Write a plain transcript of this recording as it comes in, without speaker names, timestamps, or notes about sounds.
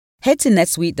Head to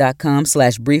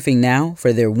netsuite.com/briefing now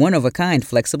for their one-of-a-kind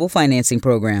flexible financing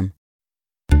program.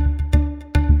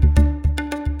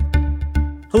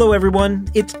 Hello, everyone.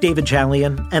 It's David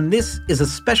Chalian, and this is a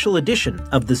special edition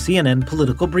of the CNN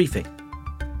Political Briefing.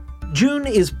 June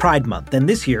is Pride Month, and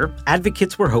this year,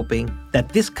 advocates were hoping that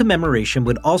this commemoration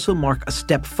would also mark a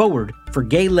step forward for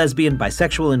gay, lesbian,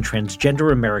 bisexual, and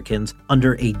transgender Americans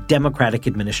under a Democratic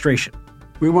administration.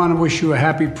 We want to wish you a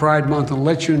happy Pride Month and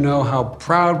let you know how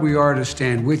proud we are to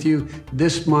stand with you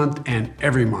this month and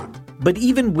every month. But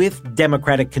even with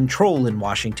Democratic control in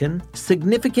Washington,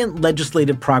 significant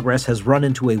legislative progress has run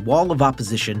into a wall of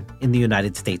opposition in the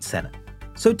United States Senate.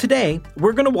 So today,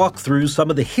 we're going to walk through some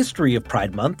of the history of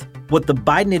Pride Month, what the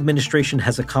Biden administration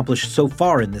has accomplished so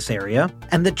far in this area,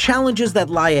 and the challenges that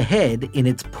lie ahead in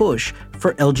its push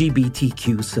for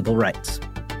LGBTQ civil rights.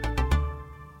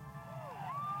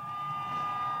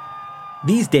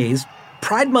 These days,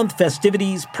 Pride Month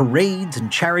festivities, parades,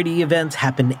 and charity events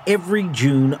happen every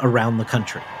June around the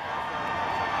country.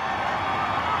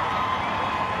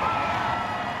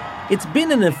 It's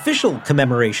been an official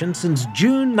commemoration since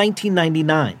June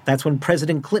 1999. That's when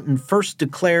President Clinton first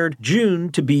declared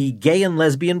June to be Gay and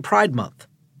Lesbian Pride Month.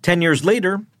 10 years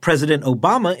later, President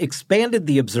Obama expanded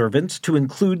the observance to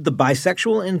include the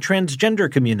bisexual and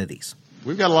transgender communities.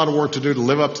 We've got a lot of work to do to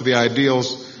live up to the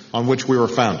ideals on which we were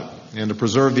founded, and to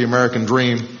preserve the American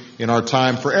dream in our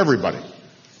time for everybody,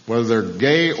 whether they're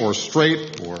gay or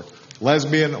straight or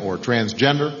lesbian or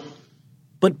transgender.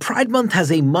 But Pride Month has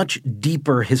a much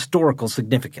deeper historical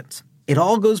significance. It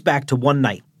all goes back to one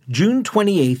night, June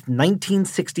 28,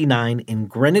 1969, in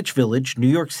Greenwich Village, New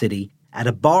York City, at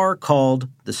a bar called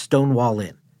the Stonewall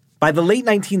Inn. By the late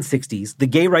 1960s, the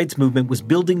gay rights movement was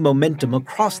building momentum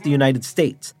across the United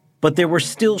States, but there were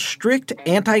still strict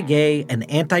anti-gay and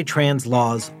anti-trans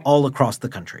laws all across the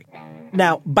country.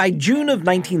 Now, by June of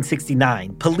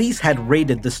 1969, police had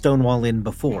raided the Stonewall Inn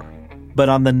before. But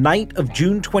on the night of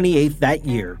June 28th that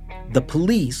year, the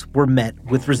police were met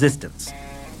with resistance.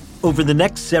 Over the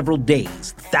next several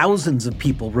days, thousands of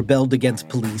people rebelled against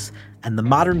police, and the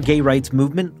modern gay rights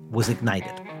movement was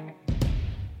ignited.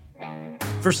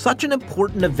 For such an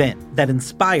important event that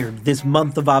inspired this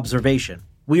month of observation,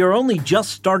 we are only just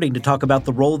starting to talk about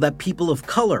the role that people of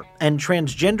color and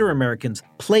transgender Americans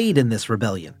played in this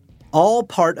rebellion, all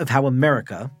part of how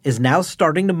America is now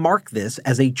starting to mark this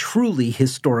as a truly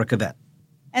historic event.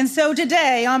 And so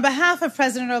today, on behalf of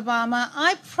President Obama,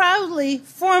 I proudly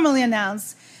formally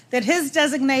announce that his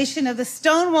designation of the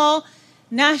Stonewall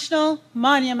National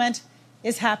Monument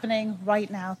is happening right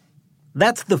now.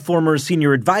 That's the former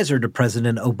senior advisor to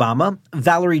President Obama,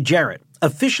 Valerie Jarrett,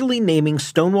 officially naming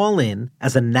Stonewall Inn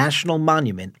as a national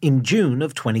monument in June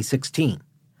of 2016.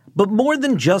 But more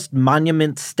than just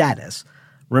monument status,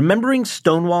 remembering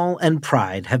Stonewall and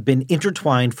Pride have been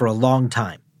intertwined for a long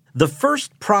time. The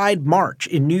first Pride March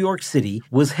in New York City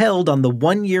was held on the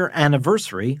one-year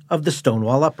anniversary of the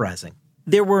Stonewall Uprising.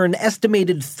 There were an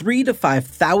estimated 3,000 to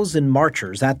 5,000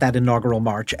 marchers at that inaugural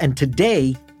march, and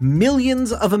today,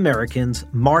 millions of Americans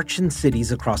march in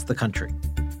cities across the country.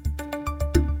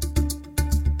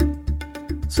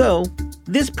 So,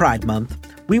 this Pride Month,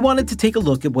 we wanted to take a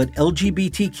look at what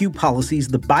LGBTQ policies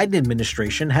the Biden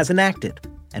administration has enacted.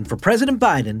 And for President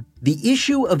Biden, the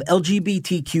issue of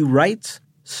LGBTQ rights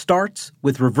starts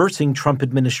with reversing Trump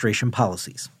administration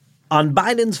policies. On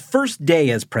Biden's first day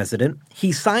as president,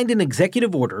 he signed an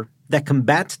executive order that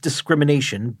combats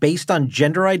discrimination based on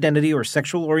gender identity or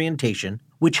sexual orientation,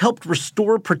 which helped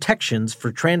restore protections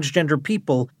for transgender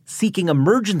people seeking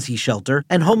emergency shelter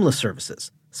and homeless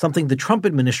services, something the Trump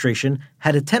administration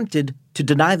had attempted to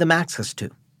deny them access to.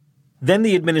 Then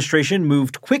the administration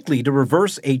moved quickly to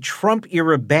reverse a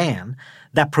Trump-era ban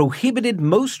that prohibited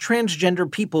most transgender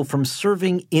people from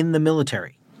serving in the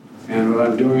military. And what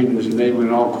I'm doing is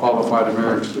enabling all qualified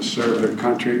Americans to serve their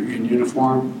country in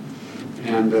uniform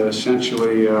and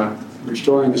essentially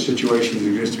restoring the situation that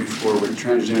existed before, where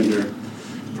transgender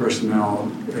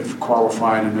personnel, if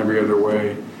qualified in every other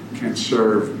way, can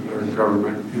serve their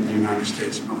government in the United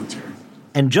States military.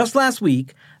 And just last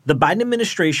week, the Biden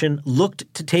administration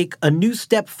looked to take a new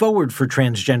step forward for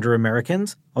transgender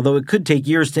Americans, although it could take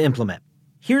years to implement.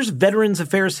 Here's Veterans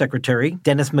Affairs Secretary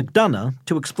Dennis McDonough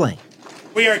to explain.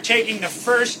 We are taking the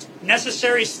first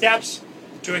necessary steps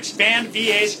to expand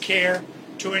VA's care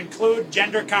to include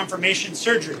gender confirmation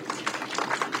surgery,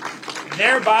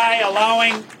 thereby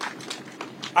allowing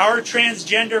our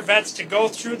transgender vets to go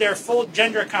through their full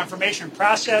gender confirmation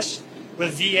process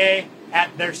with VA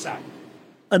at their side.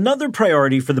 Another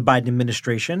priority for the Biden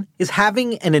administration is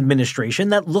having an administration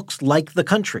that looks like the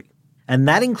country, and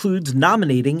that includes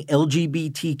nominating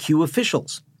LGBTQ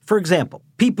officials. For example,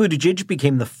 Pete Buttigieg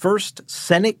became the first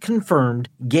Senate-confirmed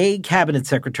gay cabinet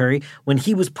secretary when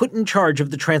he was put in charge of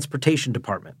the Transportation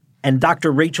Department. And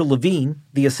Dr. Rachel Levine,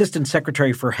 the Assistant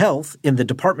Secretary for Health in the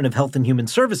Department of Health and Human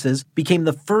Services, became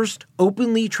the first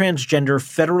openly transgender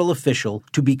federal official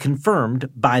to be confirmed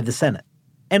by the Senate.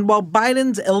 And while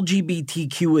Biden's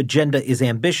LGBTQ agenda is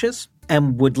ambitious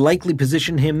and would likely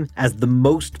position him as the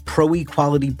most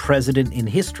pro-equality president in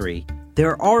history,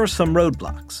 there are some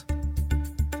roadblocks.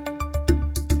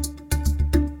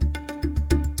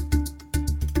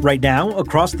 Right now,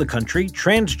 across the country,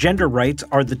 transgender rights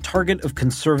are the target of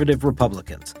conservative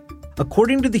Republicans.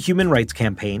 According to the Human Rights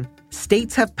Campaign,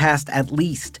 states have passed at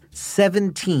least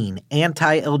 17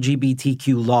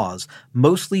 anti-LGBTQ laws,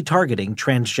 mostly targeting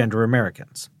transgender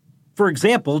Americans. For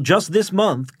example, just this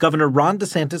month, Governor Ron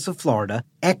DeSantis of Florida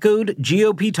echoed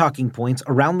GOP talking points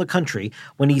around the country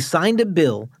when he signed a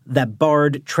bill that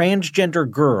barred transgender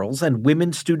girls and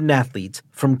women student athletes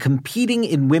from competing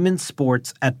in women's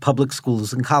sports at public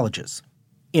schools and colleges.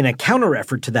 In a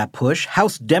counter-effort to that push,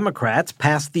 House Democrats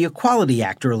passed the Equality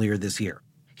Act earlier this year.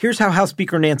 Here's how House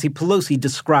Speaker Nancy Pelosi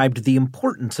described the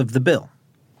importance of the bill.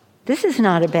 This is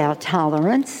not about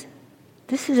tolerance.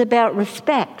 This is about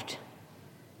respect.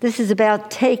 This is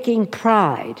about taking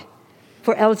pride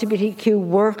for LGBTQ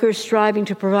workers striving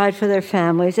to provide for their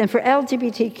families and for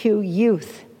LGBTQ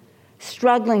youth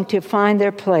struggling to find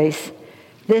their place.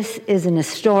 This is an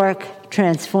historic,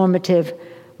 transformative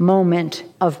moment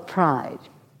of pride.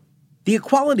 The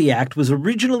Equality Act was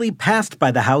originally passed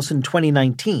by the House in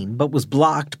 2019, but was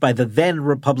blocked by the then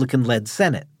Republican-led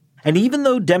Senate. And even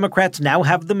though Democrats now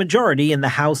have the majority in the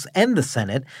House and the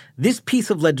Senate, this piece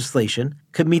of legislation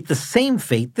could meet the same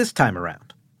fate this time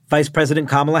around. Vice President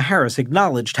Kamala Harris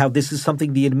acknowledged how this is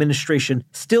something the administration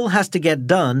still has to get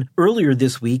done earlier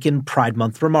this week in Pride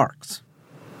Month remarks.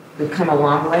 We've come a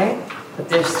long way, but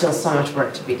there's still so much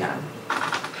work to be done.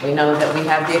 We know that we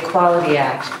have the Equality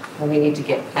Act, and we need to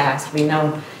get passed. We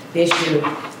know the issue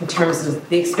in terms of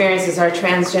the experiences our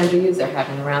transgender youth are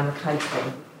having around the country.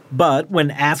 But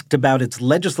when asked about its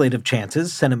legislative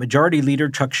chances, Senate Majority Leader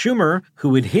Chuck Schumer,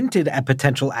 who had hinted at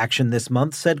potential action this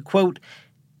month, said, quote,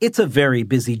 "It's a very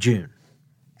busy June."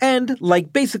 And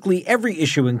like basically every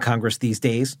issue in Congress these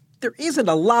days, there isn't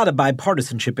a lot of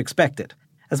bipartisanship expected.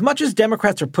 As much as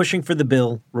Democrats are pushing for the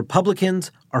bill, Republicans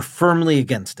are firmly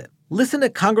against it. Listen to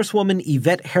Congresswoman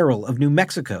Yvette Herrell of New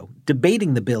Mexico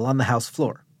debating the bill on the House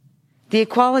floor. The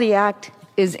Equality Act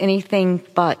is anything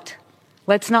but.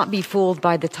 Let's not be fooled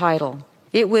by the title.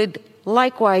 It would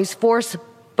likewise force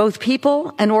both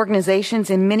people and organizations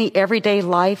in many everyday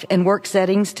life and work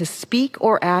settings to speak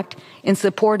or act in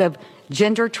support of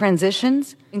gender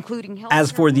transitions, including health.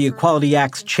 As for the Equality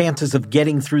Act's chances of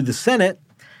getting through the Senate,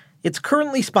 it's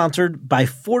currently sponsored by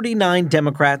 49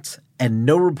 Democrats and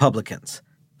no Republicans.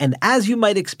 And as you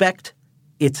might expect,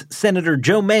 it's Senator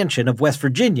Joe Manchin of West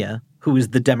Virginia who is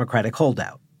the Democratic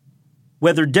holdout.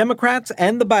 Whether Democrats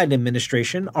and the Biden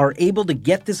administration are able to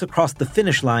get this across the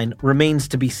finish line remains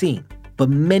to be seen, but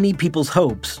many people's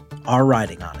hopes are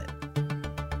riding on it.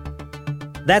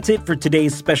 That's it for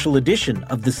today's special edition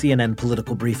of the CNN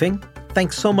Political Briefing.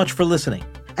 Thanks so much for listening.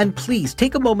 And please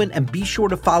take a moment and be sure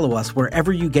to follow us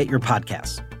wherever you get your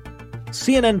podcasts.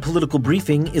 CNN Political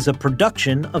Briefing is a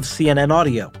production of CNN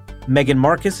Audio. Megan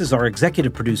Marcus is our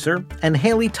executive producer, and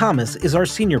Haley Thomas is our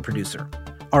senior producer.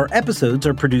 Our episodes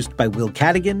are produced by Will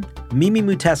Cadigan, Mimi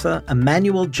Mutessa,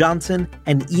 Emmanuel Johnson,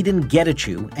 and Eden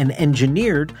Getachew, and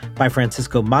engineered by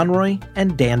Francisco Monroy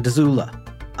and Dan Dzula.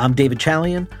 I'm David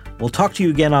Chalian. We'll talk to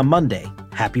you again on Monday.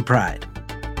 Happy Pride.